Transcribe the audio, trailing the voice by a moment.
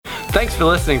Thanks for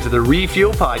listening to the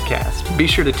Refuel Podcast. Be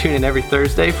sure to tune in every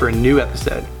Thursday for a new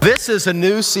episode. This is a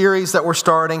new series that we're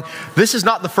starting. This is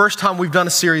not the first time we've done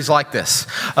a series like this.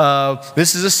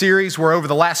 This is a series where over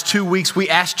the last 2 weeks, we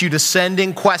asked you to send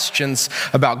in questions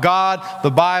about God, the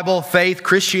Bible, faith,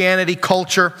 Christianity,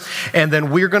 culture, and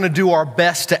then we're going to do our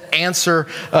best to answer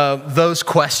those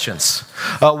questions.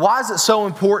 Why is it so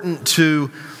important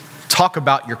to talk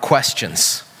about your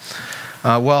questions?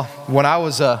 Well, when I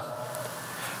was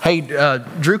hey,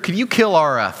 Drew, can you kill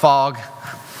our fog?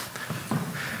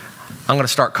 I'm going to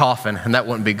start coughing, and that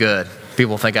wouldn't be good.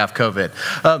 People think I have COVID.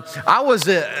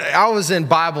 I was in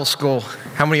Bible school.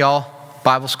 How many of y'all?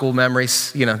 Bible school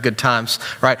memories, good times,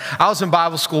 right? I was in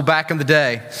Bible school back in the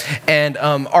day, and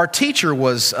our teacher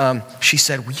was, she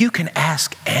said, well, you can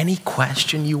ask any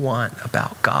question you want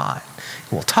about God.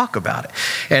 We'll talk about it.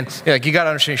 And you got to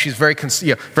understand, she's very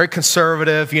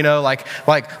conservative,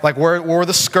 like wore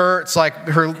the skirts, like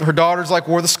her daughters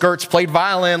wore the skirts, played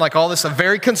violin, like all this,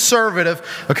 very conservative,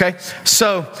 okay?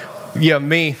 So,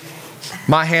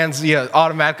 my hands,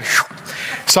 automatically.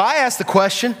 So I asked the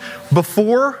question,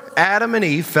 before Adam and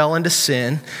Eve fell into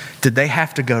sin, did they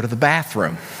have to go to the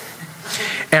bathroom?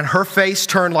 And her face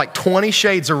turned like 20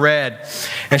 shades of red.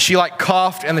 And she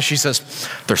coughed, and then she says,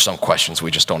 there's some questions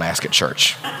we just don't ask at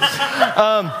church.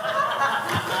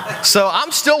 So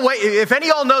I'm still waiting. If any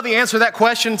of y'all know the answer to that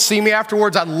question, see me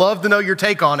afterwards. I'd love to know your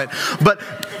take on it. But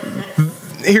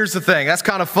here's the thing. That's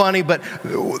kind of funny, but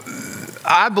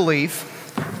I believe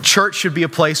church should be a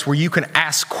place where you can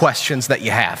ask questions that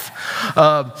you have.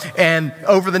 And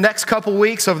over the next couple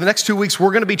weeks, over the next 2 weeks,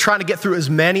 we're going to be trying to get through as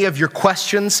many of your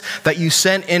questions that you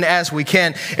sent in as we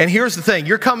can. And here's the thing.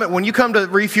 When you come to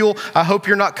Refuel, I hope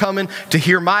you're not coming to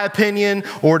hear my opinion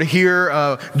or to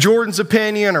hear Jordan's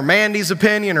opinion or Mandy's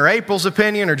opinion or April's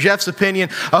opinion or Jeff's opinion.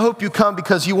 I hope you come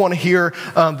because you want to hear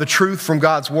the truth from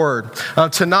God's Word.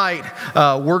 Tonight,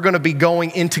 we're going to be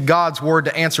going into God's Word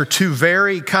to answer two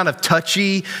very kind of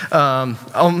touchy,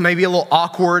 maybe a little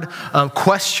awkward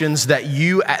questions that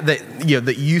you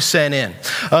sent in.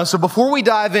 So before we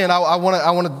dive in, I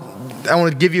want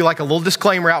to give you a little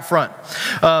disclaimer out front.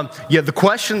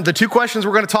 The two questions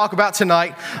we're going to talk about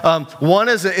tonight. One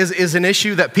is an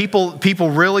issue that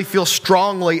people really feel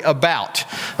strongly about.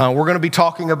 We're going to be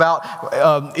talking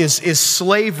about is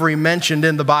slavery mentioned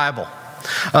in the Bible?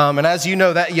 And as you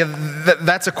know,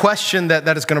 that's a question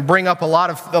that is going to bring up a lot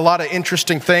of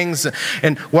interesting things.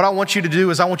 And what I want you to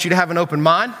do is I want you to have an open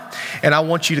mind, and I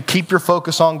want you to keep your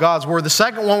focus on God's Word. The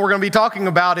second one we're going to be talking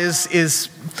about is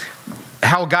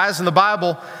how guys in the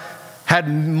Bible had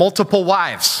multiple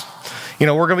wives. We're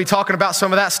going to be talking about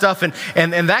some of that stuff, and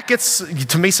that gets,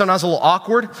 to me, sometimes a little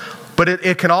awkward, but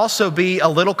it can also be a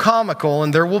little comical,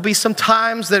 and there will be some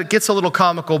times that it gets a little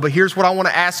comical, but here's what I want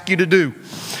to ask you to do.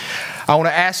 I want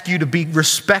to ask you to be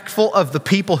respectful of the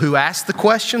people who ask the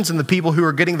questions and the people who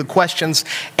are getting the questions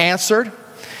answered.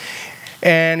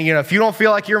 And, if you don't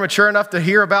feel like you're mature enough to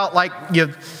hear about,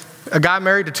 a guy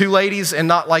married to two ladies and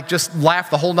not, just laugh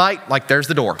the whole night, there's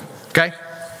the door, okay?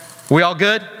 We all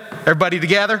good? Everybody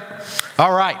together?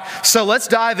 All right, so let's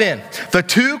dive in. The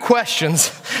two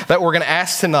questions that we're going to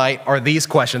ask tonight are these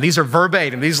questions. These are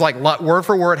verbatim. These are word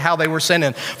for word how they were sent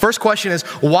in. First question is,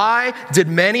 why did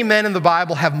many men in the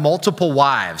Bible have multiple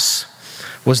wives?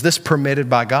 Was this permitted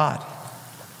by God?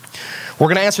 We're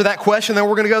going to answer that question, then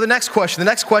we're going to go to the next question. The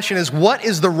next question is, what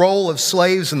is the role of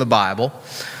slaves in the Bible,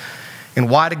 and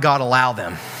why did God allow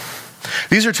them?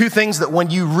 These are two things that when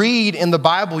you read in the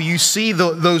Bible, you see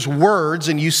those words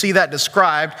and you see that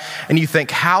described, and you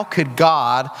think, how could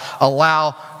God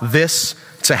allow this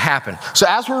to happen? So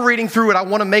as we're reading through it, I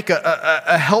want to make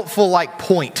a helpful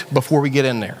point before we get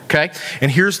in there, okay?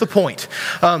 And here's the point,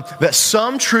 that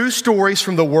some true stories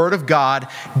from the Word of God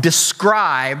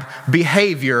describe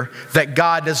behavior that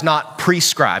God does not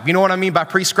prescribe. You know what I mean by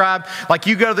prescribe?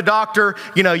 You go to the doctor,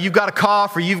 you've got a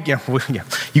cough, or you think you have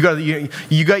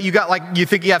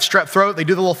strep throat. They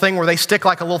do the little thing where they stick a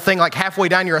little thing halfway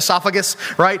down your esophagus,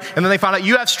 right? And then they find out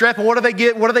you have strep, and what do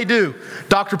they do?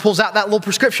 Doctor pulls out that little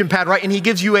prescription pad, right? And he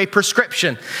gives you a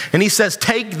prescription, and he says,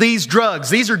 take these drugs.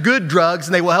 These are good drugs,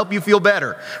 and they will help you feel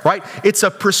better, right? It's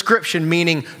a prescription,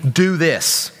 meaning do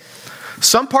this.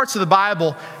 Some parts of the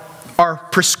Bible are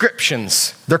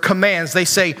prescriptions. They're commands. They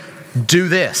say, do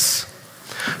this.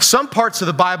 Some parts of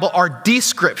the Bible are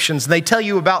descriptions, and they tell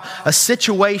you about a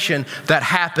situation that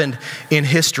happened in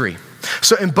history.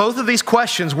 So in both of these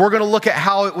questions, we're going to look at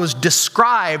how it was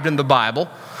described in the Bible.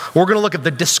 We're going to look at the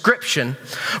description,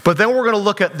 but then we're going to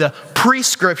look at the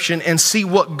prescription and see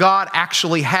what God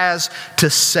actually has to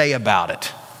say about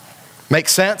it. Make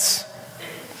sense?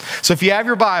 So if you have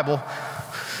your Bible,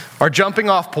 our jumping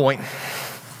off point.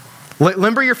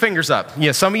 Limber your fingers up.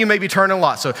 Yeah, some of you may be turning a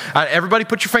lot. So everybody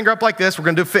put your finger up like this. We're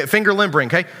going to do finger limbering,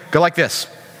 okay? Go like this.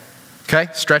 Okay,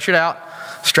 stretch it out,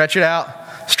 stretch it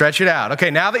out, stretch it out.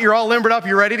 Okay, now that you're all limbered up,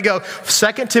 you're ready to go.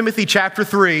 2 Timothy chapter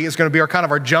 3 is going to be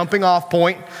our jumping off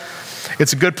point.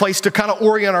 It's a good place to kind of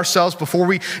orient ourselves before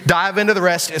we dive into the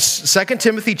rest. It's 2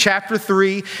 Timothy chapter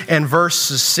 3 and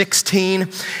verses 16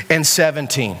 and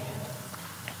 17.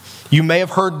 You may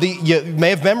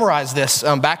have memorized this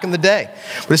back in the day.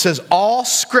 But it says, all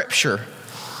scripture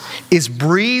is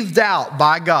breathed out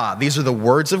by God. These are the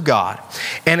words of God.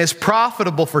 And is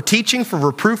profitable for teaching, for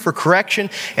reproof, for correction,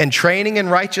 and training in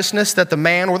righteousness, that the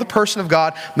man or the person of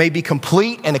God may be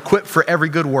complete and equipped for every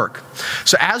good work.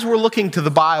 So as we're looking to the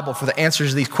Bible for the answers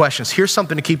to these questions, here's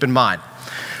something to keep in mind.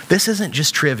 This isn't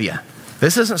just trivia.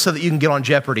 This isn't so that you can get on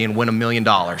Jeopardy and win $1 million.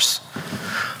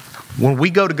 When we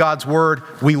go to God's Word,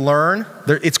 we learn.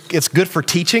 It's good for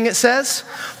teaching, it says,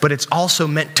 but it's also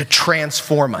meant to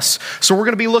transform us. So we're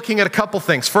going to be looking at a couple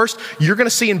things. First, you're going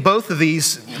to see in both of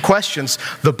these questions,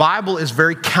 the Bible is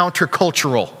very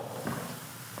countercultural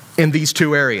in these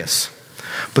two areas.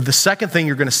 But the second thing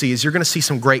you're going to see is you're going to see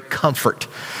some great comfort,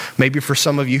 maybe for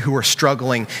some of you who are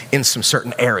struggling in some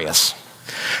certain areas.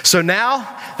 So now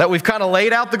that we've kind of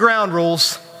laid out the ground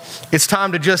rules, it's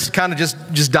time to just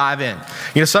dive in.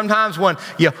 You know, sometimes when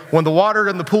the water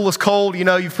in the pool is cold,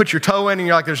 you put your toe in and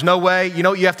you're like, there's no way. You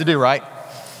know what you have to do, right?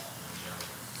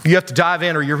 You have to dive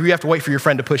in, or you have to wait for your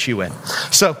friend to push you in.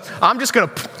 So I'm just going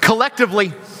to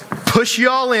collectively push you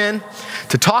all in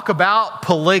to talk about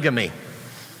polygamy.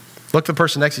 Look at the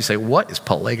person next to you and say, what is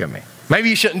polygamy? Maybe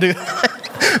you shouldn't do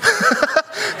that.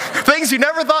 Things you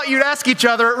never thought you'd ask each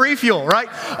other at Refuel, right?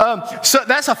 So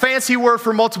that's a fancy word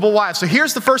for multiple wives. So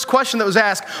here's the first question that was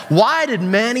asked. Why did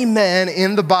many men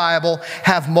in the Bible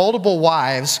have multiple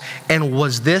wives, and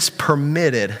was this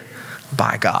permitted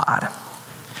by God?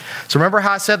 So remember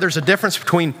how I said there's a difference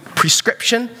between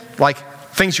prescription, like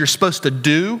things you're supposed to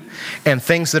do, and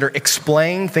things that are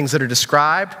explained, things that are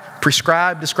described,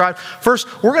 prescribed, described. First,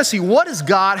 we're going to see, what does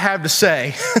God have to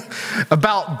say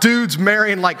about dudes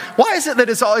marrying, why is it that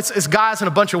it's guys and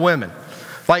a bunch of women?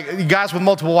 Like guys with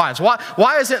multiple wives.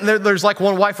 Why isn't there's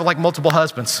one wife with multiple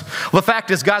husbands? Well, the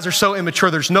fact is, guys are so immature,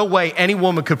 there's no way any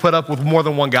woman could put up with more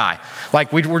than one guy.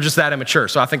 We're just that immature.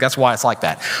 So I think that's why it's like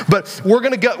that. But we're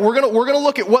gonna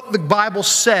look at what the Bible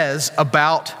says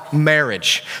about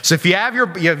marriage. So if you have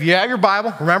your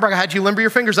Bible, remember I had you limber your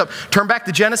fingers up. Turn back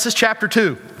to Genesis chapter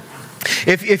 2.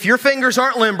 If your fingers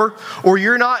aren't limber, or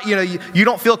you're not, you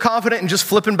don't feel confident in just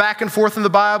flipping back and forth in the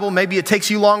Bible, maybe it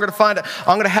takes you longer to find it,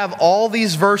 I'm going to have all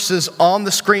these verses on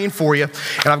the screen for you,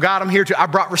 and I've got them here too. I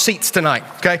brought receipts tonight,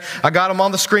 okay? I got them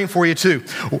on the screen for you too.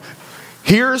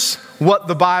 Here's what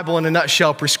the Bible in a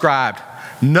nutshell prescribed.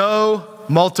 No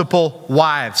multiple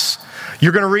wives.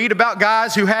 You're going to read about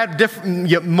guys who had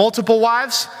multiple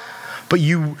wives, but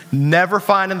you never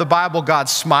find in the Bible God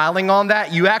smiling on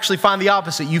that. You actually find the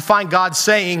opposite. You find God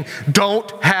saying, don't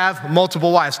have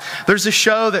multiple wives. There's a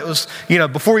show that was,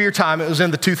 before your time, it was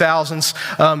in the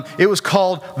 2000s. It was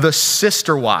called The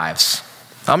Sister Wives.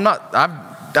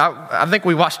 I think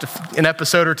we watched an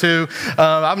episode or two.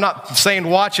 I'm not saying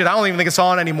watch it. I don't even think it's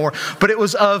on anymore. But it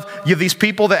was of these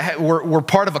people that were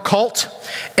part of a cult,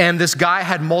 and this guy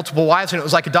had multiple wives, and it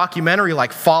was like a documentary,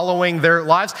 following their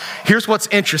lives. Here's what's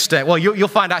interesting. Well, you'll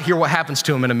find out here what happens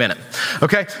to them in a minute.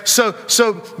 Okay, so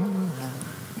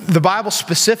the Bible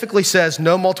specifically says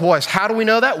no multiple wives. How do we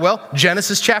know that? Well,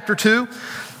 Genesis chapter 2.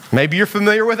 Maybe you're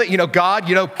familiar with it. God,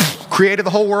 created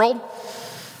the whole world.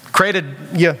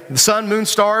 Created the sun, moon,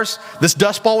 stars, this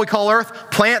dust ball we call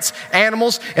earth, plants,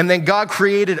 animals, and then God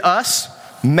created us,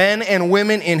 men and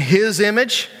women in His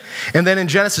image. And then in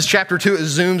Genesis chapter 2, it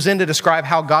zooms in to describe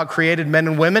how God created men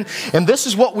and women. And this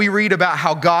is what we read about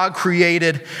how God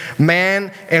created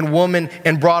man and woman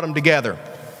and brought them together.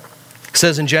 It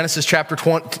says in Genesis chapter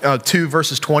 2,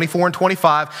 verses 24 and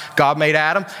 25, God made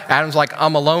Adam. Adam's like,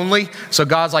 I'm lonely. So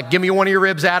God's like, give me one of your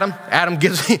ribs, Adam.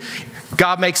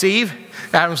 God makes Eve.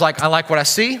 Adam's like, I like what I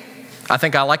see. I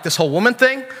think I like this whole woman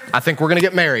thing. I think we're going to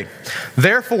get married.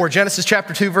 Therefore, Genesis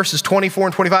chapter 2, verses 24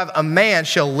 and 25, a man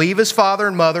shall leave his father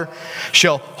and mother,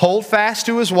 shall hold fast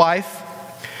to his wife.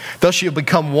 Thus shall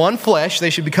become one flesh. They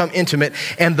should become intimate.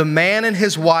 And the man and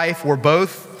his wife were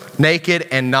both naked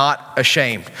and not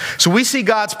ashamed. So we see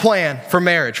God's plan for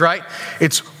marriage, right?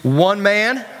 It's one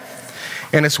man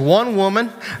and it's one woman.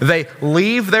 They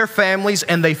leave their families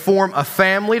and they form a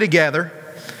family together.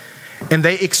 And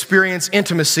they experience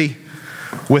intimacy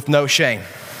with no shame.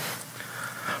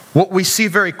 What we see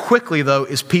very quickly, though,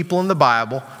 is people in the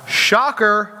Bible,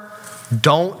 shocker,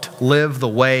 don't live the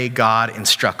way God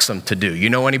instructs them to do. You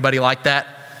know anybody like that?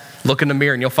 Look in the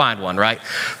mirror and you'll find one, right?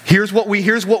 Here's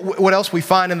what else we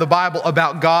find in the Bible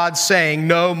about God saying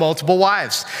no multiple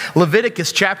wives.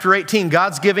 Leviticus chapter 18,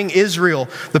 God's giving Israel,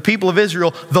 the people of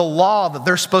Israel, the law that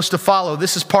they're supposed to follow.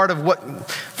 This is part of what,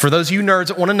 for those of you nerds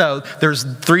that want to know, there's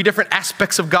 3 different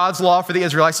aspects of God's law for the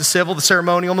Israelites: the civil, the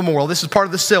ceremonial, and the moral. This is part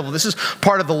of the civil. This is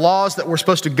part of the laws that were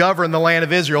supposed to govern the land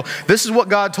of Israel. This is what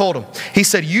God told them. He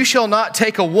said, "You shall not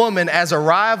take a woman as a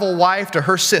rival wife to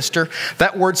her sister."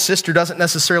 That word sister doesn't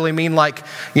necessarily mean like,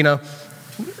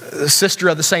 sister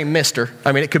of the same mister.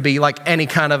 I mean, it could be like any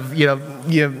kind of,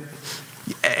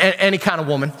 any kind of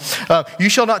woman. "You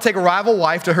shall not take a rival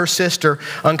wife to her sister,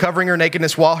 uncovering her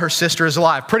nakedness while her sister is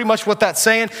alive." Pretty much what that's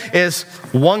saying is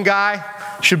one guy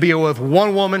should be with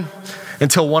one woman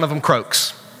until one of them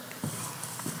croaks.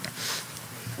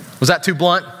 Was that too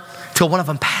blunt? Till one of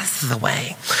them passes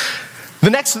away. The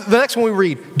next one we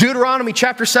read, Deuteronomy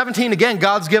chapter 17. Again,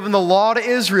 God's given the law to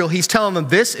Israel. He's telling them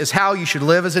this is how you should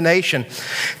live as a nation.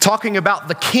 Talking about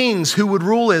the kings who would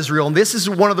rule Israel. And this is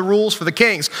one of the rules for the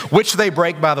kings, which they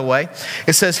break, by the way.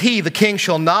 It says, "He, the king,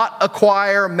 shall not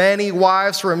acquire many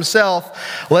wives for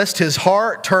himself, lest his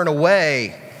heart turn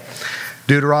away."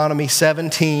 Deuteronomy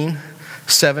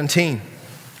 17:17.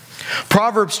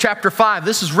 Proverbs chapter 5,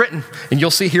 this is written, and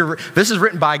you'll see here, this is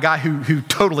written by a guy who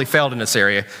totally failed in this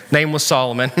area. Name was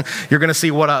Solomon. You're going to see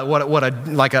what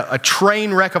a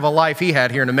train wreck of a life he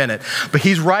had here in a minute. But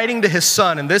he's writing to his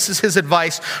son, and this is his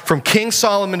advice from King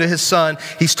Solomon to his son.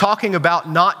 He's talking about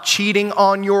not cheating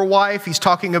on your wife. He's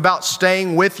talking about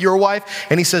staying with your wife.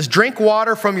 And he says, "Drink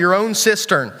water from your own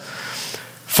cistern,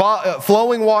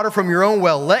 flowing water from your own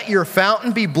well. Let your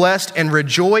fountain be blessed and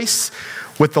rejoice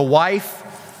with the wife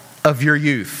of your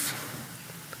youth."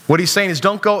 What he's saying is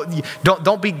don't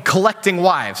be collecting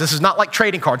wives. This is not like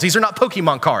trading cards. These are not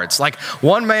Pokemon cards. Like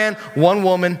one man, one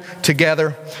woman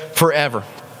together forever.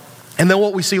 And then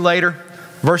what we see later,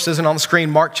 verse isn't on the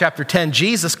screen, Mark chapter 10,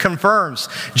 Jesus confirms.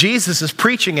 Jesus is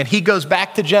preaching and he goes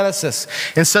back to Genesis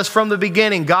and says from the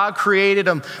beginning, God created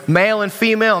them male and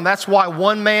female. And that's why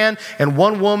one man and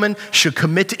one woman should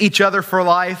commit to each other for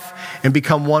life and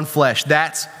become one flesh.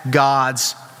 That's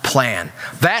God's plan.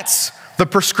 That's the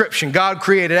prescription. God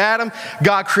created Adam.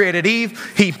 God created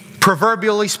Eve. He,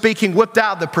 proverbially speaking, whipped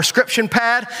out the prescription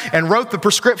pad and wrote the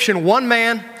prescription, one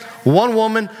man, one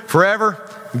woman, forever,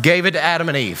 gave it to Adam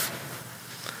and Eve.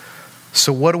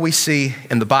 So what do we see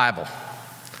in the Bible?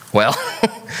 Well,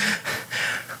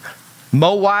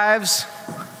 mo wives,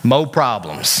 mo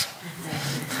problems.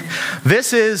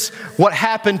 This is what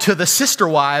happened to the sister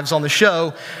wives on the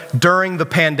show during the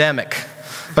pandemic.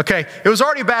 Okay, it was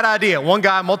already a bad idea. One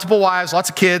guy, multiple wives, lots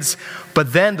of kids.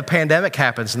 But then the pandemic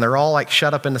happens and they're all like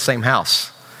shut up in the same house.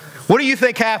 What do you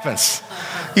think happens?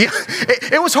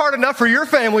 It was hard enough for your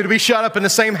family to be shut up in the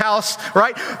same house,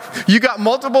 right? You got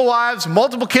multiple wives,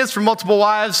 multiple kids from multiple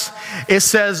wives. It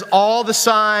says all the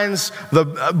signs, the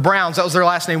Browns, that was their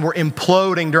last name, were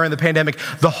imploding during the pandemic.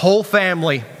 The whole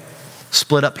family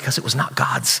split up because it was not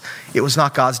God's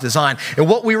design. And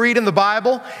what we read in the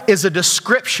Bible is a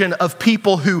description of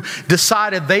people who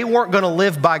decided they weren't going to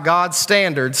live by God's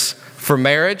standards for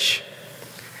marriage,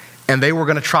 and they were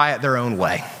going to try it their own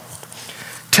way.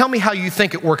 Tell me how you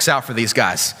think it works out for these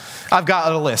guys. I've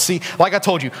got a list. See, like I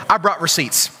told you, I brought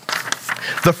receipts.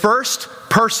 The first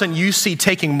person you see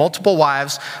taking multiple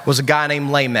wives was a guy named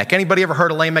Lamech. Anybody ever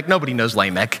heard of Lamech? Nobody knows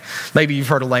Lamech. Maybe you've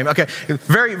heard of Lamech. Okay,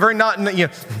 very not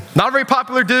a very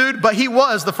popular dude, but he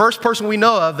was the first person we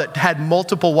know of that had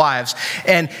multiple wives,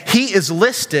 and he is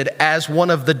listed as one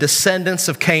of the descendants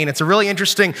of Cain. It's a really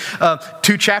interesting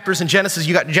 2 chapters in Genesis.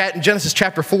 You got Genesis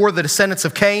chapter 4, the descendants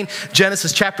of Cain.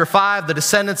 Genesis chapter 5, the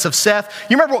descendants of Seth.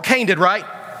 You remember what Cain did, right?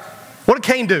 What did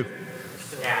Cain do?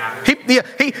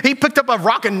 He picked up a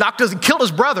rock and killed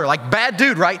his brother, like bad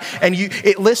dude, right? And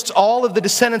it lists all of the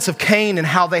descendants of Cain and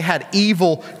how they had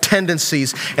evil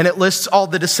tendencies. And it lists all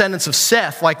the descendants of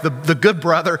Seth, like the good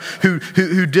brother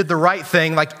who did the right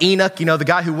thing, like Enoch, the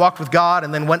guy who walked with God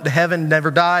and then went to heaven, never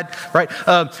died, right?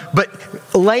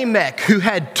 But Lamech, who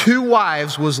had 2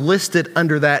 wives, was listed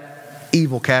under that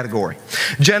evil category.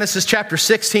 Genesis chapter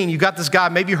 16, you got this guy,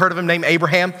 maybe you heard of him, named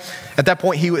Abraham. At that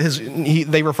point,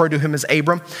 they referred to him as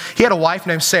Abram. He had a wife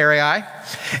named Sarai,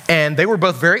 and they were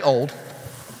both very old.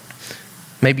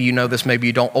 Maybe you know this, maybe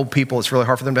you don't. Old people, it's really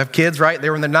hard for them to have kids, right? They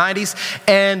were in their 90s,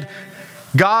 and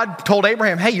God told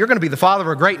Abraham, hey, you're going to be the father of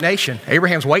a great nation.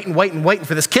 Abraham's waiting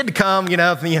for this kid to come,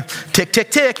 tick,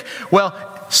 tick, tick. Well,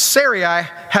 Sarai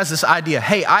has this idea.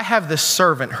 Hey, I have this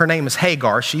servant. Her name is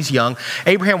Hagar. She's young.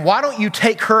 Abraham, why don't you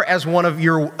take her as one of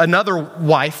another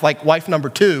wife, like wife number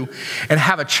 2, and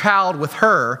have a child with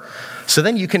her? So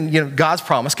then you can, God's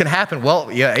promise can happen.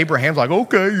 Well, yeah, Abraham's like,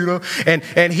 okay,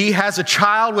 and he has a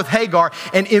child with Hagar.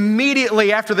 And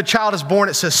immediately after the child is born,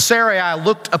 it says, Sarai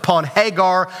looked upon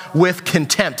Hagar with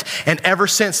contempt. And ever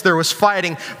since there was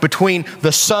fighting between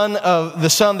the son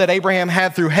that Abraham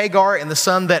had through Hagar and the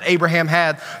son that Abraham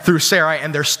had through Sarai.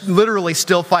 And they're literally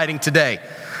still fighting today.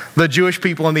 The Jewish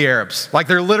people and the Arabs. Like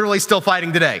they're literally still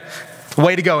fighting today.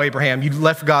 Way to go, Abraham. You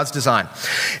left God's design.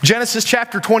 Genesis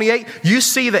chapter 28, you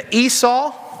see that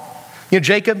Esau,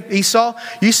 Jacob, Esau,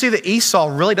 you see that Esau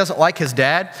really doesn't like his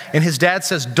dad. And his dad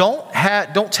says, don't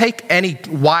take any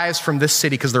wives from this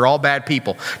city because they're all bad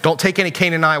people. Don't take any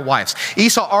Canaanite wives.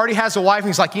 Esau already has a wife and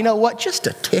he's like, you know what? Just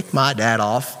to tick my dad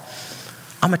off,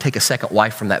 I'm going to take a second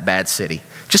wife from that bad city.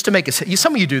 Just to make it,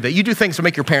 some of you do that. You do things to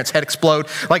make your parents' head explode.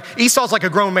 Like Esau's like a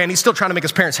grown man. He's still trying to make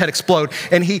his parents' head explode.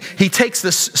 And he takes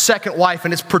this second wife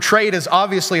and it's portrayed as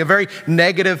obviously a very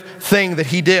negative thing that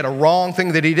he did, a wrong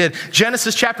thing that he did.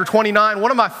 Genesis chapter 29,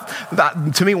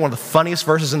 to me, one of the funniest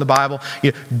verses in the Bible.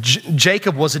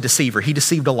 Jacob was a deceiver. He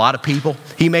deceived a lot of people.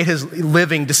 He made his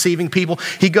living deceiving people.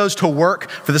 He goes to work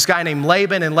for this guy named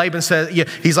Laban, and Laban says,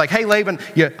 he's like, hey, Laban,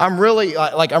 I'm really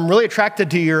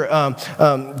attracted to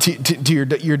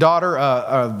your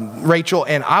daughter, Rachel,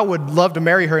 and I would love to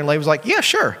marry her. And Laban's like, yeah,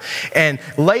 sure. And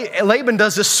Laban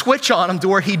does this switch on him to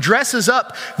where he dresses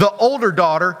up the older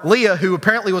daughter, Leah, who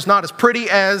apparently was not as pretty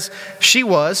as she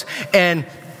was. And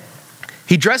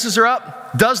he dresses her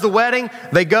up, does the wedding.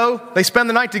 They spend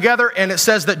the night together. And it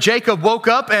says that Jacob woke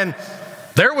up and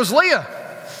there was Leah.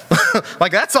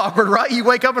 Like, that's awkward, right? You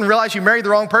wake up and realize you married the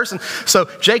wrong person. So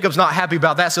Jacob's not happy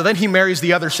about that. So then he marries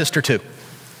the other sister too.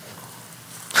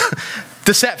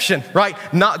 Deception, right?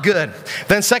 Not good.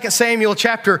 Then 2 Samuel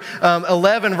chapter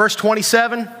 11, verse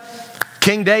 27,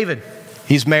 King David,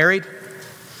 he's married.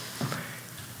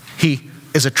 He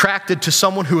is attracted to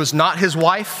someone who is not his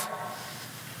wife.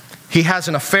 He has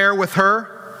an affair with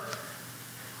her.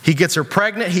 He gets her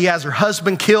pregnant. He has her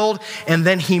husband killed. And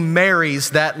then he marries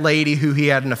that lady who he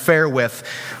had an affair with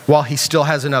while he still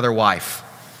has another wife.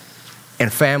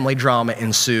 And family drama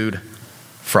ensued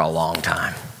for a long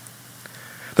time.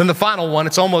 Then the final one,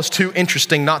 it's almost too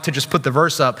interesting not to just put the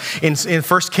verse up. In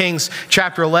 1 Kings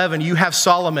chapter 11, you have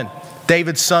Solomon,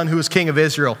 David's son, who is king of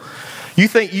Israel. You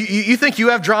think you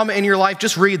have drama in your life?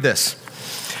 Just read this.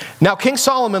 Now King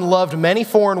Solomon loved many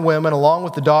foreign women along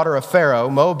with the daughter of Pharaoh,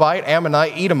 Moabite,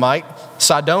 Ammonite, Edomite,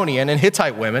 Sidonian, and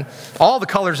Hittite women, all the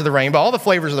colors of the rainbow, all the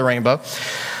flavors of the rainbow.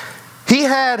 He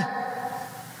had,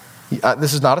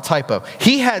 this is not a typo,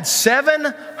 he had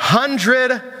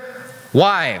 700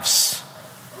 wives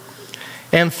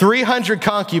and 300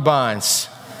 concubines.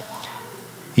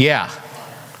 Yeah,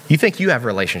 you think you have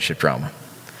relationship drama.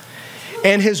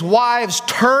 And his wives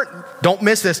don't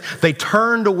miss this, they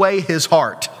turned away his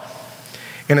heart.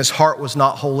 And his heart was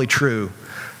not wholly true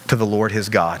to the Lord his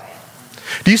God.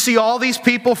 Do you see all these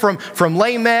people from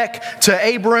Lamech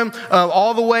to Abram,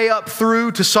 all the way up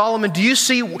through to Solomon? Do you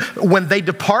see when they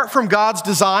depart from God's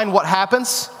design, what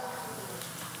happens?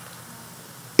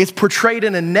 It's portrayed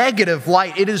in a negative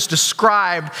light. It is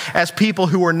described as people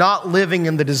who are not living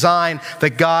in the design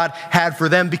that God had for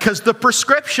them, because the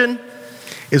prescription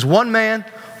is one man,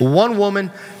 one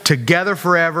woman, together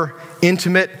forever,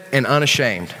 intimate and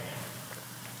unashamed.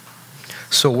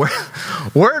 So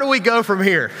where do we go from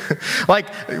here? Like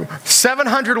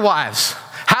 700 wives.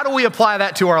 How do we apply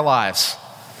that to our lives?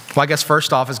 Well, I guess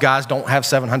first off is guys don't have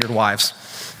 700 wives.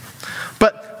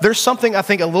 But there's something I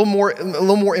think a little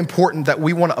more important that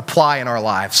we want to apply in our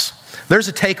lives. There's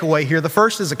a takeaway here. The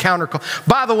first is a counter.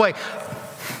 By the way,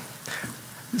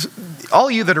 all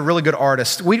you that are really good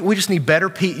artists, we just need better.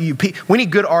 We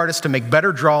need good artists to make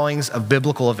better drawings of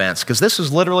biblical events, because this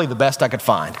was literally the best I could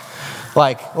find.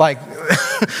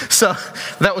 So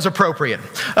that was appropriate.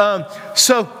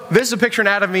 So this is a picture in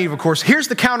Adam and Eve, of course. Here's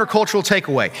the countercultural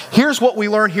takeaway. Here's what we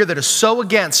learn here that is so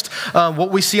against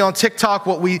what we see on TikTok,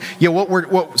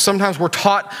 what sometimes we're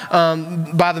taught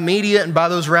by the media and by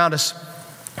those around us.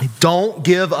 Don't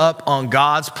give up on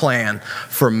God's plan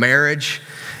for marriage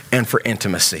and for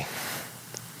intimacy.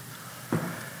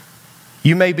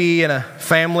 You may be in a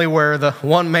family where the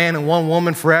one man and one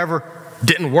woman forever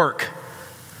didn't work.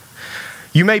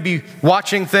 You may be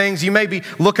watching things, you may be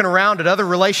looking around at other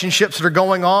relationships that are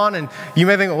going on, and you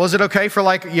may think, well, is it okay for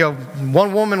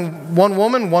one woman,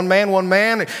 one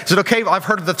man? Is it okay? I've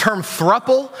heard of the term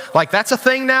throuple. Like, that's a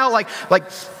thing now. Like,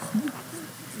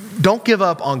 don't give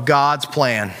up on God's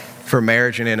plan for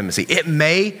marriage and intimacy. It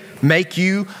may make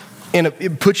you,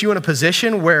 put you in a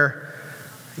position where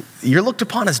you're looked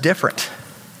upon as different.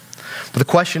 But the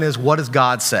question is, what does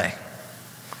God say?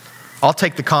 I'll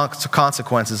take the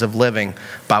consequences of living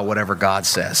by whatever God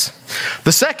says.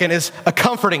 The second is a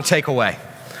comforting takeaway.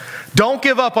 Don't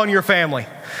give up on your family.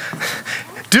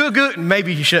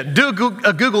 Maybe you should. Do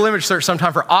a Google image search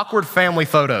sometime for awkward family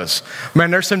photos.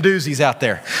 Man, there's some doozies out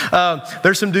there.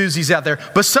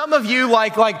 But some of you,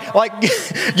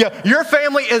 your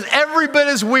family is every bit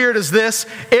as weird as this,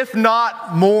 if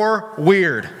not more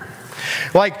weird.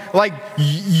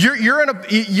 You're in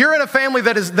a family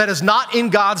that is not in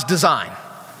God's design.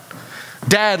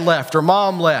 Dad left or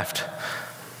mom left.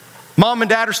 Mom and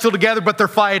dad are still together, but they're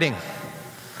fighting.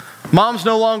 Mom's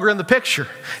no longer in the picture.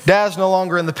 Dad's no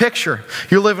longer in the picture.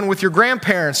 You're living with your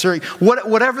grandparents or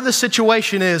whatever the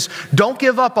situation is. Don't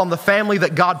give up on the family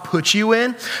that God put you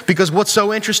in, because what's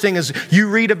so interesting is you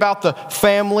read about the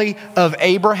family of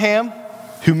Abraham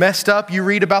who messed up. You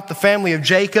read about the family of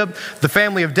Jacob, the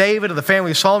family of David, and the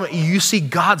family of Solomon. You see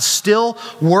God still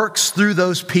works through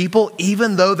those people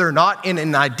even though they're not in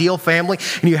an ideal family.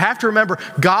 And you have to remember,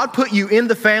 God put you in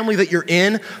the family that you're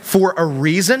in for a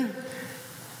reason.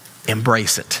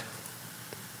 Embrace it.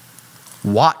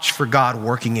 Watch for God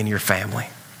working in your family.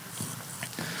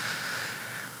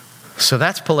 So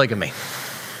that's polygamy.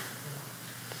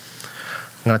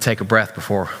 I'm going to take a breath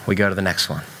before we go to the next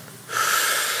one.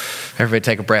 Everybody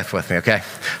take a breath with me, okay?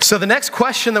 So the next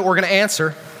question that we're going to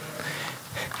answer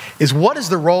is, what is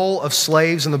the role of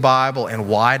slaves in the Bible and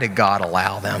why did God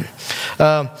allow them?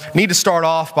 Need to start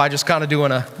off by just kind of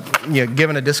doing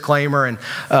giving a disclaimer and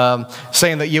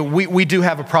saying that we do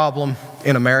have a problem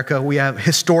in America. We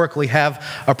historically have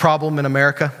a problem in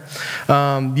America.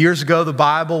 Years ago, the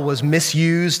Bible was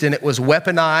misused and it was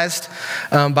weaponized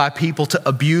by people to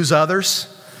abuse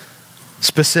others,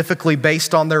 specifically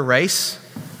based on their race.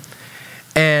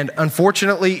 And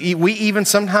unfortunately, we even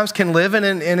sometimes can live in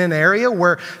an area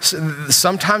where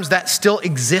sometimes that still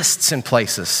exists in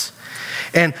places.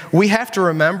 And we have to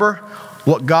remember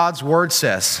what God's Word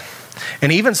says.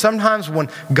 And even sometimes when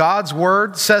God's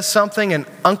Word says something and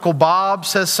Uncle Bob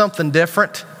says something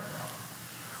different,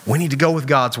 we need to go with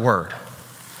God's Word.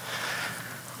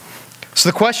 So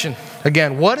the question,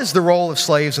 again, what is the role of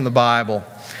slaves in the Bible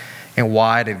and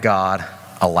why did God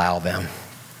allow them?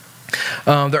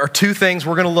 There are two things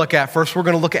we're going to look at. First, we're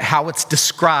going to look at how it's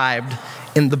described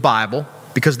in the Bible,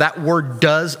 because that word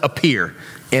does appear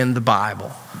in the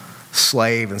Bible,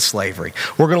 slave and slavery.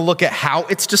 We're going to look at how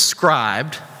it's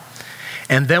described,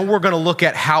 and then we're going to look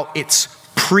at how it's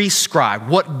prescribed,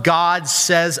 what God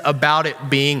says about it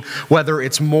being, whether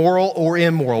it's moral or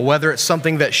immoral, whether it's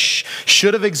something that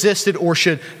should have existed or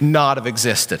should not have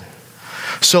existed.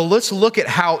 So let's look at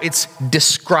how it's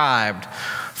described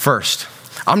first.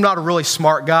 I'm not a really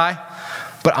smart guy,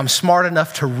 but I'm smart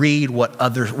enough to read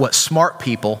what smart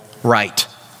people write.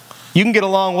 You can get a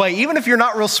long way. Even if you're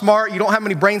not real smart, you don't have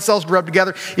many brain cells to rub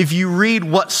together, if you read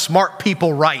what smart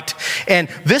people write. And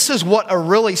this is what a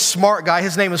really smart guy,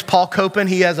 his name is Paul Copan.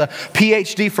 He has a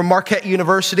PhD from Marquette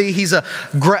University. He's a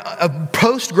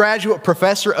postgraduate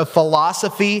professor of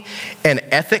philosophy and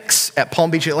ethics at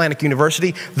Palm Beach Atlantic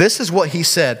University. This is what he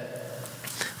said.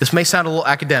 This may sound a little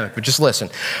academic, but just listen.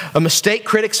 A mistake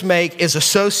critics make is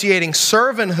associating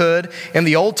servanthood in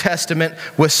the Old Testament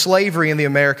with slavery in the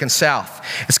American South.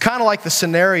 It's kind of like the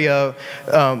scenario,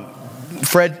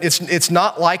 it's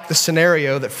not like the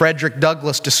scenario that Frederick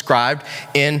Douglass described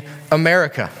in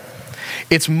America.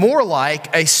 It's more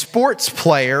like a sports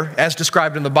player, as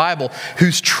described in the Bible,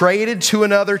 who's traded to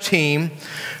another team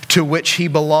to which he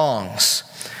belongs.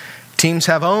 Teams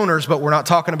have owners, but we're not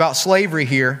talking about slavery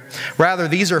here. Rather,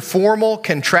 these are formal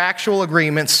contractual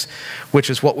agreements,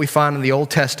 which is what we find in the Old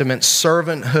Testament,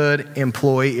 servanthood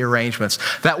employee arrangements.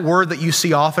 That word that you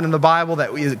see often in the Bible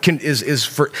that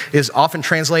is often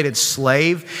translated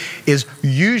slave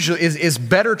is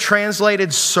better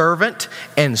translated servant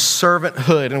and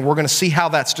servanthood, and we're going to see how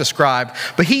that's described.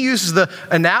 But he uses the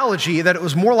analogy that it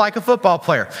was more like a football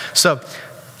player. So,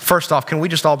 first off, can we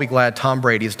just all be glad Tom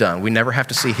Brady is done? We never have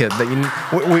to see him.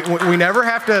 We never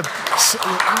have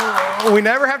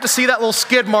to see that little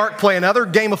skid mark play another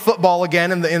game of football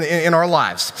again in our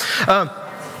lives.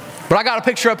 But I got a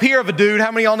picture up here of a dude.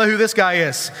 How many of y'all know who this guy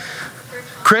is?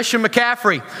 Christian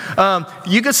McCaffrey.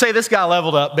 You could say this guy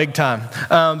leveled up big time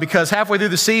because halfway through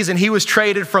the season, he was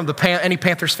traded from any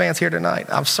Panthers fans here tonight?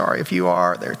 I'm sorry if you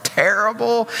are. They're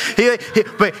terrible.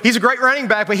 But he's a great running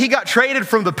back, but he got traded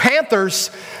from the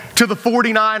Panthers to the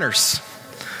 49ers.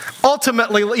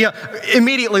 Ultimately,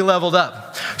 immediately leveled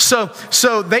up.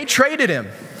 So they traded him.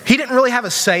 He didn't really have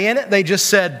a say in it. They just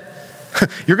said,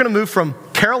 you're going to move from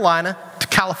Carolina to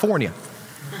California.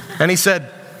 And he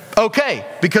said, okay,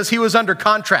 because he was under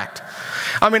contract.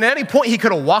 I mean, at any point he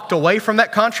could have walked away from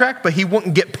that contract, but he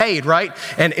wouldn't get paid, right?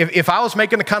 And if I was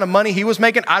making the kind of money he was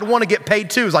making, I'd want to get paid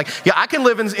too. It's like, yeah, I can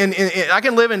live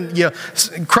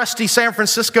in crusty San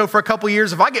Francisco for a couple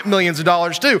years. If I get millions of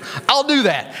dollars too, I'll do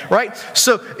that, right?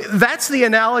 So that's the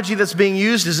analogy that's being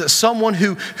used, is that someone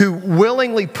who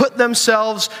willingly put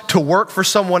themselves to work for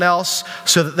someone else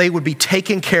so that they would be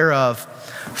taken care of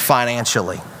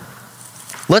financially.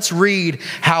 Let's read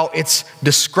how it's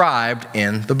described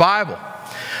in the Bible.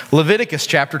 Leviticus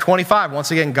chapter 25.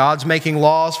 Once again, God's making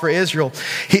laws for Israel.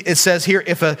 It says here,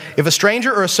 if a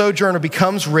stranger or a sojourner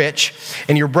becomes rich,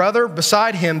 and your brother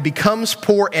beside him becomes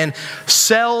poor and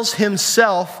sells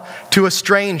himself to a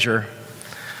stranger,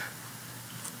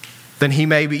 then he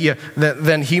may be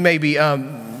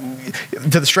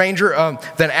to the stranger,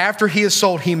 then after he is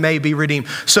sold, he may be redeemed.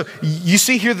 So you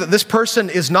see here that this person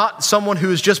is not someone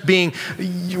who is just being,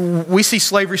 we see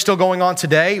slavery still going on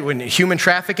today, when human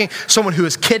trafficking, someone who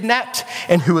is kidnapped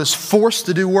and who is forced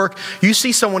to do work. You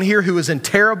see someone here who is in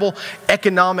terrible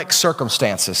economic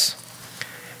circumstances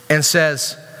and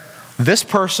says, this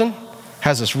person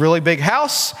has this really big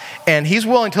house, and he's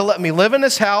willing to let me live in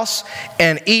this house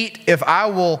and eat if I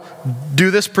will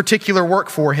do this particular work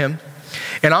for him.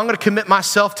 And I'm going to commit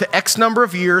myself to X number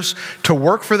of years to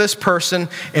work for this person,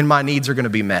 and my needs are going to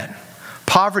be met.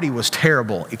 Poverty was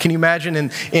terrible. Can you imagine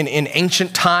in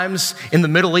ancient times in the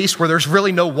Middle East where there's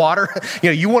really no water?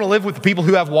 You want to live with the people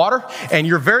who have water, and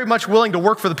you're very much willing to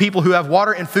work for the people who have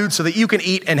water and food so that you can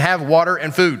eat and have water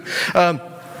and food.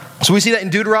 So we see that in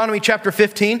Deuteronomy chapter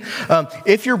 15.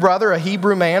 If your brother, a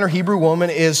Hebrew man or Hebrew woman,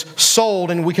 is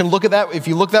sold, and we can look at that, if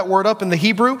you look that word up in the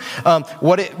Hebrew,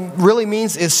 what it really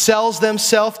means is sells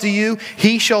themselves to you,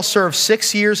 he shall serve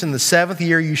 6 years, in the 7th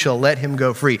year you shall let him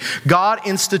go free. God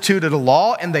instituted a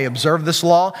law, and they observed this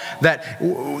law, that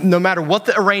no matter what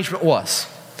the arrangement was,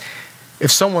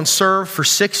 if someone served for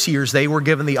 6 years, they were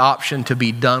given the option to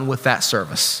be done with that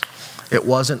service. It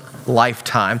wasn't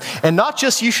lifetime. And not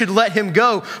just you should let him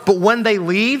go, but when they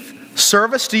leave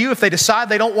service to you, if they decide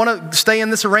they don't want to stay in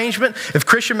this arrangement, if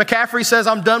Christian McCaffrey says,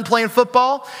 I'm done playing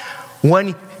football,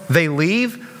 when they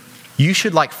leave, you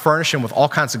should furnish them with all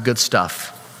kinds of good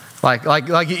stuff.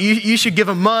 You should give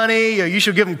them money, or you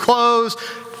should give them clothes.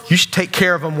 You should take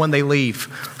care of them when they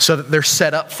leave so that they're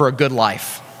set up for a good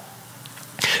life.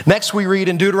 Next, we read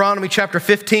in Deuteronomy chapter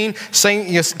 15,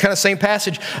 same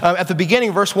passage. At the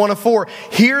beginning, verse 1 and 4.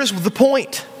 Here's the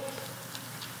point.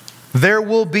 There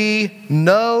will be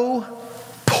no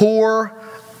poor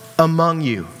among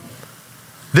you.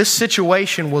 This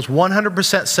situation was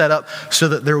 100% set up so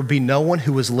that there would be no one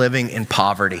who was living in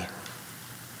poverty.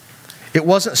 It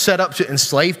wasn't set up to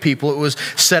enslave people. It was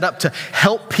set up to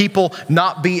help people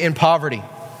not be in poverty.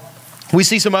 We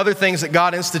see some other things that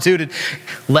God instituted.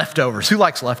 Leftovers. Who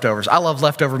likes leftovers? I love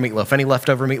leftover meatloaf. Any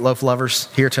leftover meatloaf lovers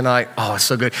here tonight? Oh, it's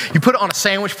so good. You put it on a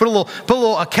sandwich, put a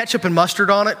little ketchup and mustard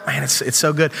on it. Man, it's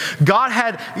so good. God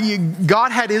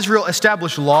had Israel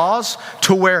establish laws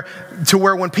to where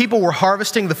when people were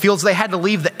harvesting the fields, they had to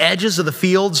leave the edges of the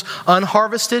fields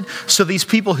unharvested, so these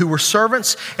people who were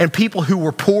servants and people who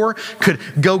were poor could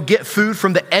go get food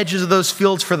from the edges of those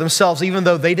fields for themselves, even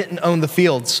though they didn't own the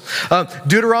fields.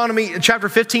 Deuteronomy chapter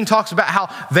 15 talks about how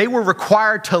they were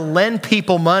required to lend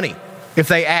people money if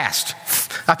they asked.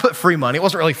 I put free money. It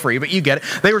wasn't really free, but you get it.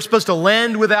 They were supposed to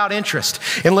lend without interest.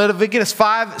 In Leviticus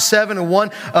 5, 7, and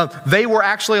 1, they were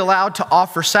actually allowed to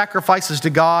offer sacrifices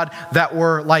to God that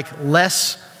were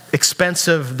less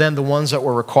expensive than the ones that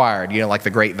were required. Like the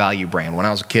Great Value brand. When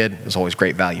I was a kid, it was always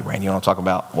Great Value brand. You know what I'm talking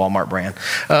about? Walmart brand.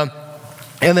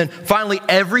 And then finally,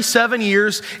 every 7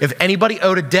 years, if anybody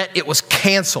owed a debt, it was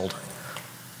canceled.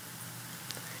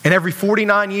 And every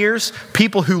 49 years,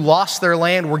 people who lost their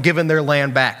land were given their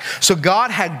land back. So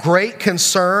God had great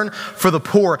concern for the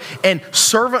poor. And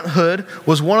servanthood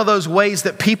was one of those ways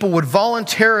that people would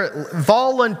voluntarily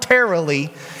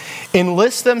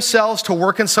enlist themselves to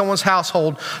work in someone's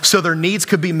household so their needs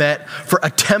could be met for a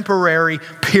temporary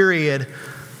period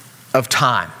of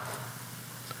time.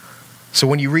 So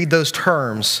when you read those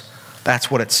terms,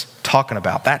 that's what it's talking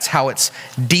about. That's how it's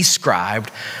described.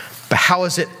 But how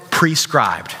is it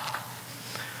prescribed?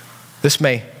 This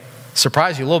may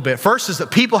surprise you a little bit. First is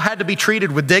that people had to be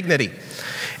treated with dignity.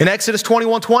 In Exodus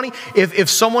 21:20, if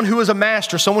someone who is a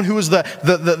master, someone who is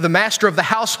the master of the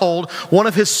household, one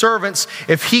of his servants,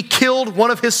 if he killed one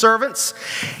of his servants,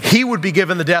 he would be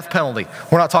given the death penalty.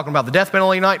 We're not talking about the death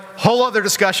penalty tonight. Whole other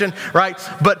discussion, right?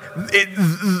 But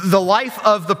the life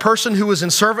of the person who was in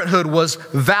servanthood was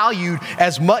valued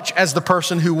as much as the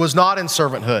person who was not in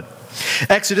servanthood.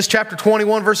 Exodus chapter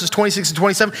 21, verses 26 and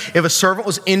 27. If a servant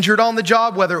was injured on the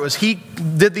job, whether it was he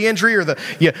did the injury or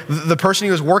the person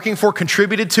he was working for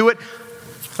contributed to it,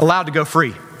 allowed to go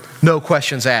free. No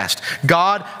questions asked.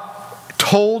 God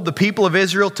told the people of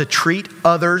Israel to treat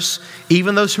others,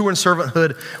 even those who were in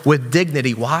servanthood, with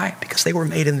dignity. Why? Because they were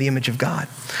made in the image of God.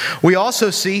 We also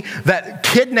see that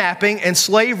kidnapping and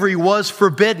slavery was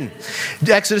forbidden.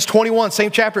 Exodus 21,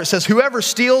 same chapter, it says, whoever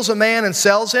steals a man and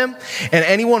sells him, and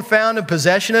anyone found in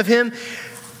possession of him,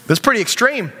 this is pretty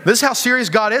extreme. This is how serious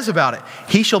God is about it.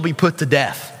 He shall be put to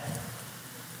death.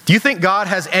 Do you think God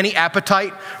has any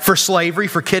appetite for slavery,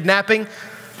 for kidnapping?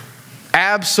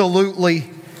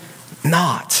 Absolutely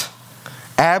not.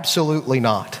 Absolutely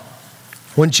not.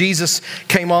 When Jesus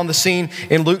came on the scene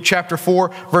in Luke chapter 4,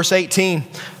 verse 18,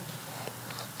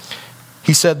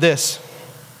 he said this.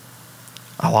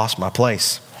 I lost my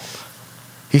place.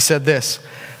 He said this.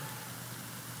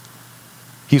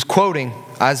 He's quoting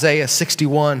Isaiah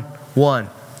 61:1,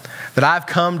 that I've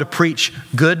come to preach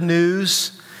good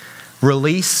news,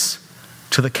 release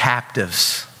to the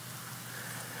captives.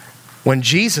 When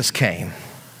Jesus came,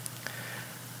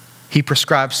 he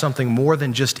prescribed something more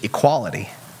than just equality.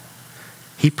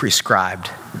 He prescribed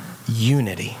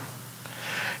unity.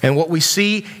 And what we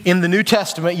see in the New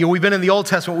Testament, we've been in the Old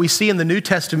Testament, what we see in the New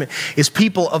Testament is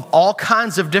people of all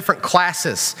kinds of different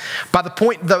classes. By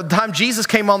the time Jesus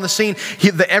came on the scene,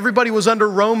 everybody was under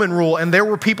Roman rule, and there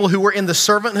were people who were in the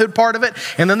servanthood part of it,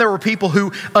 and then there were people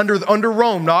who under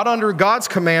Rome, not under God's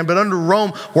command, but under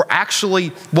Rome, were actually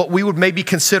what we would maybe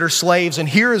consider slaves. And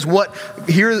here's what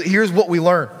we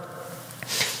learn.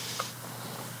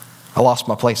 I lost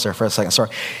my place there for a second,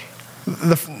 sorry.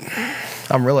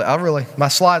 My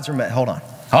slides are met. Hold on.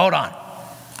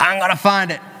 I'm going to find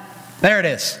it. There it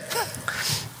is.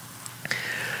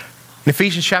 In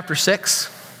Ephesians chapter 6,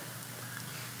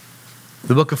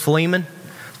 the book of Philemon,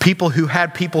 people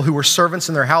who were servants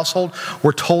in their household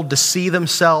were told to see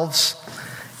themselves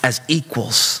as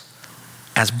equals,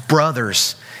 as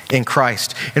brothers in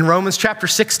Christ. In Romans chapter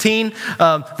 16,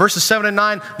 verses 7 and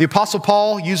 9, the Apostle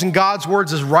Paul, using God's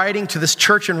words, is writing to this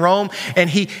church in Rome, and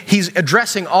he's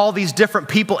addressing all these different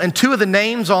people, and two of the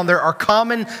names on there are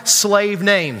common slave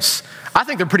names. I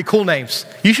think they're pretty cool names.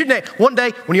 You should name, one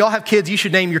day when you all have kids, you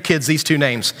should name your kids these two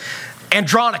names.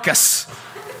 Andronicus.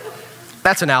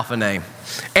 That's an alpha name.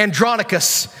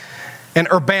 Andronicus and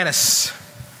Urbanus.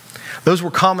 Those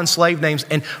were common slave names,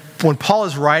 and when Paul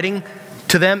is writing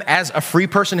to them as a free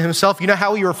person himself, you know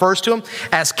how he refers to them?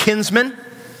 As kinsmen.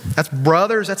 That's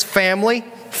brothers, that's family,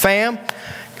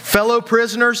 fellow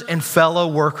prisoners, and fellow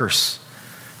workers.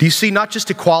 Do you see not just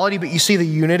equality, but you see the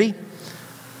unity? Do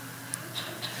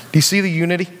you see the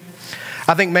unity?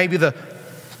 I think maybe the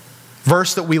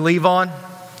verse that we leave on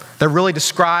that really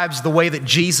describes the way that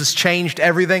Jesus changed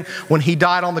everything when he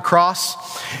died on the cross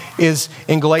is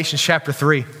in Galatians chapter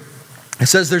 3. It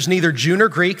says there's neither Jew nor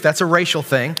Greek, that's a racial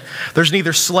thing. There's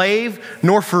neither slave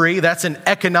nor free, that's an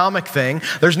economic thing.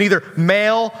 There's neither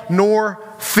male nor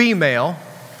female,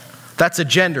 that's a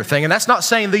gender thing. And that's not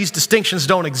saying these distinctions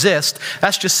don't exist.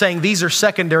 That's just saying these are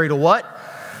secondary to what?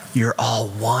 You're all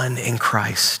one in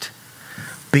Christ,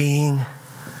 being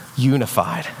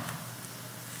unified.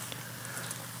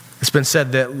 It's been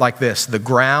said that like this, the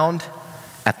ground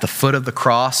at the foot of the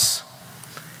cross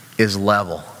is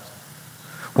level.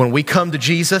 When we come to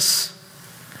Jesus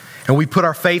and we put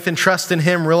our faith and trust in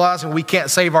him, realizing we can't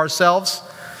save ourselves,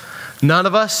 none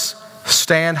of us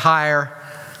stand higher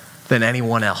than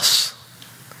anyone else.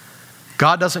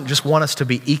 God doesn't just want us to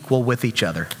be equal with each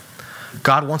other.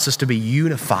 God wants us to be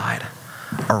unified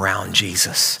around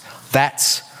Jesus.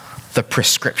 That's the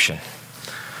prescription.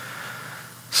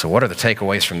 So what are the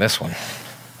takeaways from this one?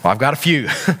 Well, I've got a few.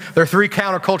 There are three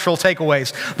countercultural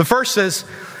takeaways. The first is,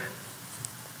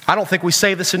 I don't think we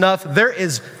say this enough, there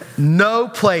is no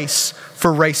place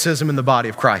for racism in the body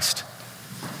of Christ.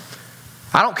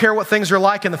 I don't care what things are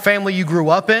like in the family you grew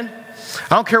up in.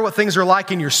 I don't care what things are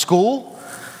like in your school.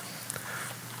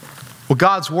 What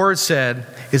God's word said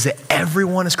is that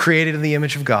everyone is created in the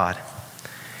image of God.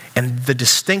 And the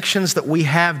distinctions that we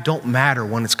have don't matter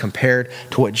when it's compared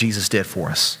to what Jesus did for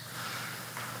us.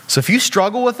 So if you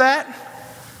struggle with that,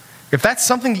 if that's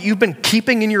something that you've been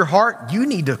keeping in your heart, you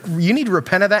need to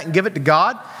repent of that and give it to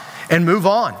God and move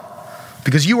on.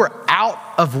 Because you are out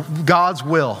of God's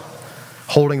will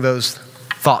holding those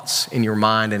thoughts in your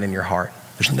mind and in your heart.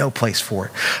 There's no place for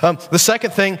it. The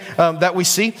second thing that we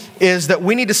see is that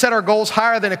we need to set our goals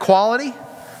higher than equality.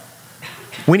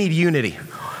 We need unity.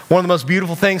 One of the most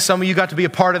beautiful things, some of you got to be a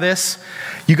part of this.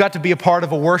 You got to be a part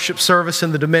of a worship service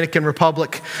in the Dominican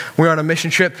Republic. We were on a mission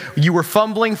trip. You were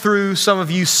fumbling through, some of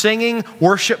you singing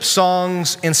worship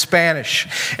songs in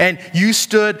Spanish. And you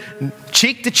stood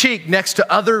cheek to cheek next to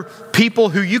other people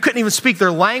who you couldn't even speak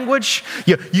their language.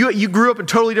 You grew up in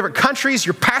totally different countries.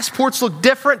 Your passports looked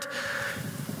different.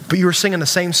 But you were singing the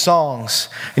same songs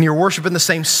and you're worshiping the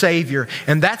same Savior.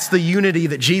 And that's the unity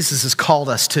that Jesus has called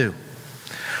us to.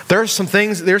 There's some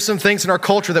things in our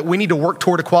culture that we need to work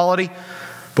toward equality,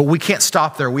 but we can't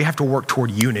stop there. We have to work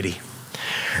toward unity.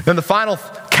 Then the final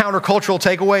countercultural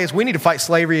takeaway is we need to fight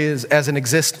slavery as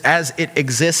it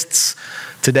exists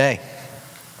today.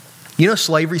 You know,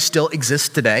 slavery still exists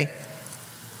today.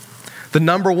 The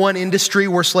number one industry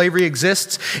where slavery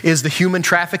exists is the human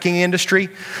trafficking industry,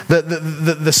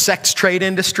 the sex trade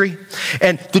industry.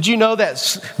 And did you know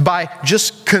that by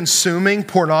just consuming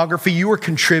pornography, you are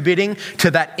contributing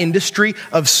to that industry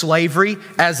of slavery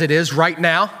as it is right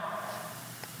now?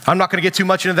 I'm not going to get too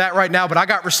much into that right now, but I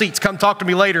got receipts. Come talk to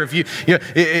me later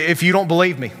if you don't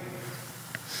believe me.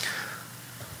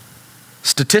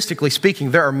 Statistically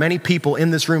speaking, there are many people in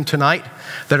this room tonight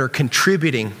that are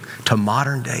contributing to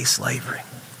modern day slavery.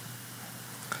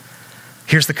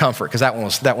 Here's the comfort, because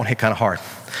that one hit kind of hard.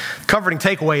 Comforting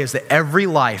takeaway is that every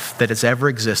life that has ever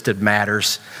existed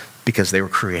matters because they were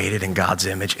created in God's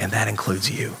image, and that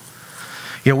includes you.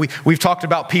 You know, we've talked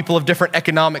about people of different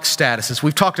economic statuses.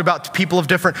 We've talked about people of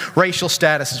different racial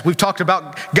statuses. We've talked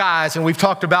about guys and we've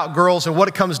talked about girls, and what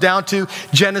it comes down to,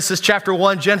 Genesis chapter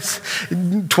 1, Genesis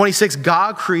 26,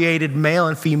 God created male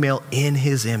and female in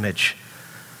his image.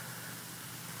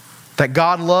 That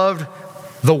God loved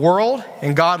the world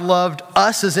and God loved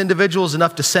us as individuals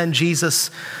enough to send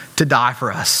Jesus to die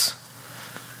for us.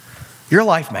 Your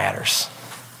life matters.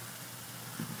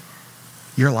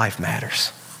 Your life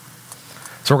matters.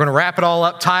 So we're going to wrap it all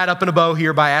up, tie it up in a bow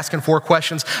here by asking 4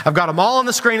 questions. I've got them all on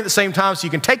the screen at the same time, so you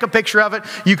can take a picture of it,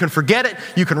 you can forget it,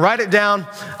 you can write it down.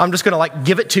 I'm just going to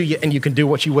give it to you, and you can do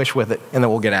what you wish with it, and then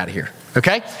we'll get out of here.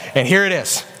 Okay? And here it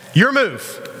is. Your move.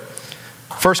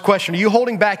 First question, are you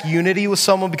holding back unity with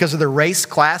someone because of their race,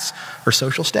 class, or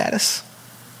social status?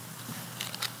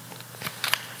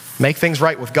 Make things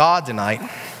right with God tonight, and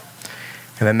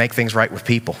then make things right with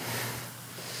people.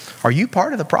 Are you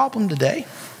part of the problem today?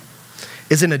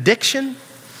 Is an addiction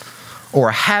or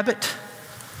a habit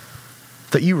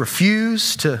that you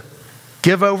refuse to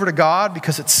give over to God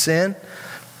because it's sin?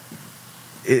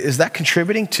 Is that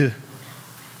contributing to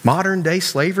modern day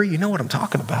slavery? You know what I'm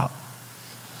talking about.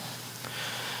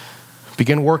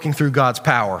 Begin working through God's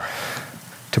power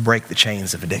to break the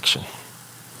chains of addiction.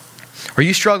 Are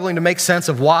you struggling to make sense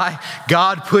of why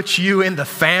God put you in the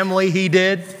family he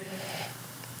did?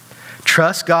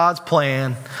 Trust God's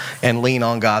plan and lean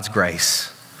on God's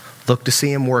grace. Look to see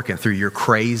him working through your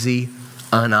crazy,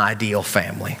 unideal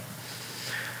family.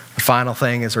 The final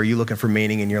thing is, are you looking for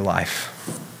meaning in your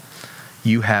life?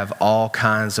 You have all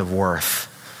kinds of worth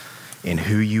in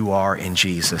who you are in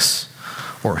Jesus,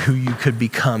 or who you could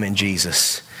become in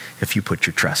Jesus if you put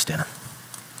your trust in him.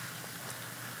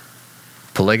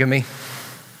 Polygamy,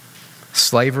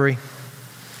 slavery,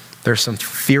 there's some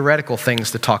theoretical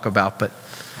things to talk about, but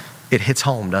it hits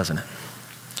home, doesn't it?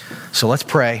 So let's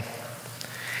pray,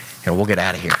 and we'll get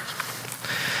out of here.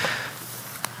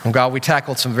 And God, we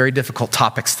tackled some very difficult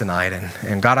topics tonight,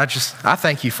 and God, I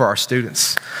thank you for our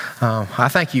students. I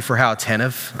thank you for how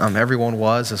attentive everyone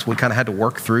was as we kind of had to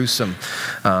work through some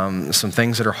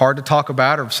things that are hard to talk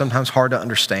about or sometimes hard to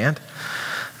understand.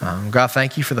 God,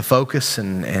 thank you for the focus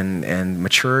and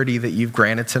maturity that you've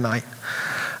granted tonight.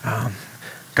 God,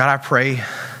 I pray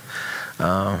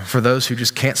for those who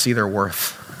just can't see their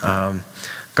worth.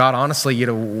 God, honestly,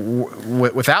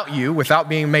 without you, without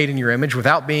being made in your image,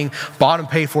 without being bought and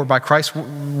paid for by Christ,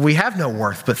 we have no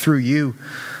worth. But through you,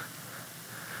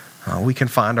 we can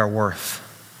find our worth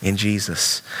in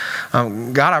Jesus.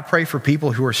 God, I pray for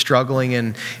people who are struggling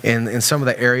in some of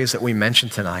the areas that we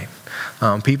mentioned tonight.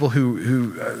 People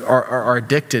who are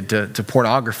addicted to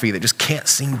pornography that just can't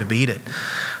seem to beat it.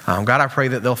 God, I pray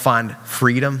that they'll find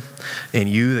freedom in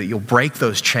you, that you'll break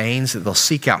those chains, that they'll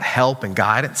seek out help and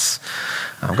guidance.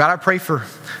 God, I pray for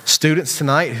students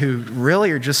tonight who really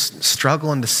are just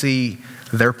struggling to see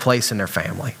their place in their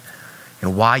family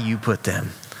and why you put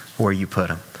them where you put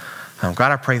them.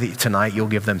 God, I pray that tonight you'll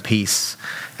give them peace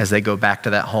as they go back to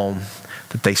that home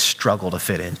that they struggle to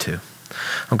fit into.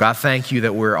 God, thank you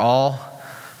that we're all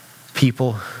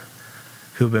people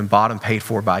who've been bought and paid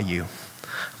for by you.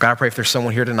 God, I pray if there's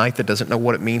someone here tonight that doesn't know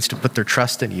what it means to put their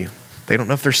trust in you. They don't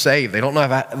know if they're saved. They don't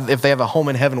know if they have a home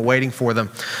in heaven waiting for them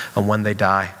when they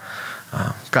die.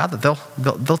 God, that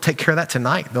they'll take care of that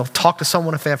tonight. They'll talk to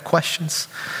someone if they have questions.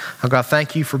 Oh, God,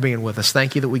 thank you for being with us.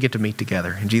 Thank you that we get to meet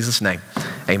together. In Jesus' name,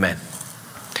 amen.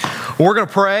 We're going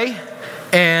to pray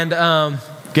and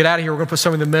get out of here. We're going to put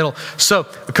something in the middle. So,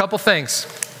 a couple things.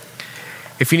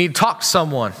 If you need to talk to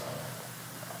someone,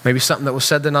 maybe something that was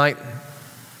said tonight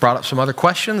brought up some other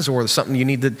questions, or something you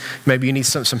need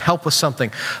some help with something,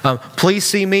 please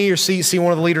see me or see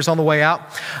one of the leaders on the way out.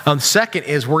 Second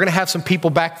is we're going to have some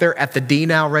people back there at the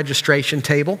DNOW registration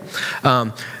table.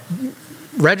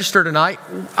 Register tonight.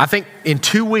 I think in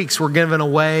 2 weeks we're giving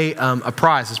away a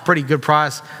prize. It's a pretty good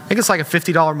prize. I think it's like a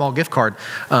 $50 mall gift card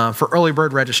for early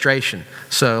bird registration.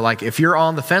 So like if you're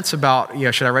on the fence about,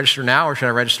 should I register now or should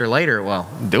I register later? Well,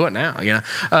 do it now.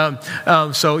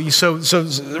 So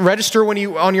register when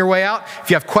you on your way out. If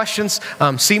you have questions,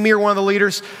 see me or one of the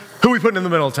leaders. Who are we putting in the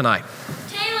middle tonight?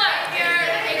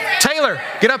 Taylor,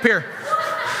 get up here.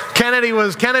 Kennedy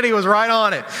was right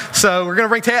on it. So we're going to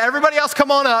bring Taylor. Everybody else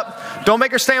come on up. Don't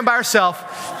make her stand by herself.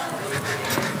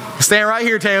 Stand right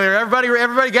here, Taylor.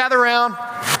 Everybody gather around.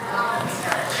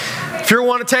 If you're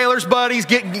one of Taylor's buddies,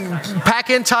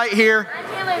 pack in tight here. I'm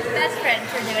Taylor's best friend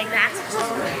for doing that.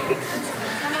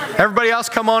 Everybody else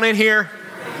come on in here.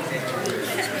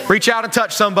 Reach out and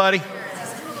touch somebody.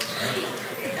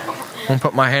 I'm going to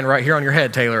put my hand right here on your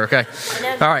head, Taylor, okay?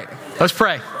 All right, let's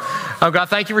pray. God,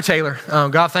 thank you for Taylor.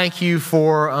 God, thank you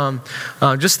for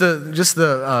just the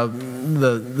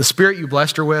spirit you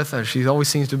blessed her with. She always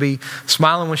seems to be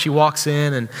smiling when she walks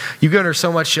in, and you've given her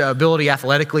so much ability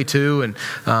athletically too, and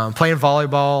playing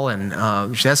volleyball,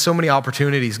 and she has so many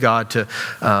opportunities, God, to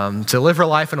live her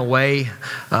life in a way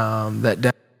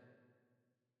that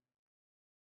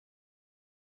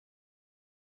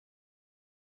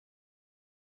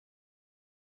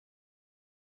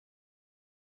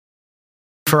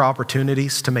for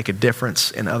opportunities to make a difference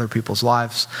in other people's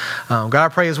lives. God, I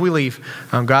pray as we leave,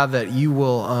 God, that you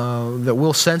will, that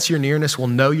we'll sense your nearness, we'll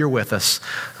know you're with us.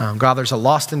 God, there's a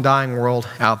lost and dying world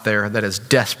out there that is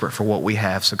desperate for what we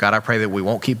have. So God, I pray that we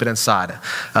won't keep it inside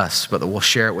us, but that we'll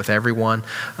share it with everyone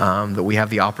that we have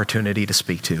the opportunity to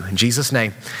speak to. In Jesus'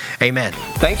 name, amen.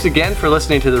 Thanks again for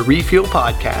listening to the Refuel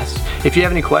Podcast. If you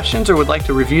have any questions or would like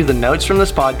to review the notes from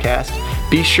this podcast,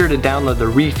 be sure to download the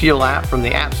Refuel app from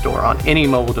the App Store on any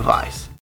mobile device.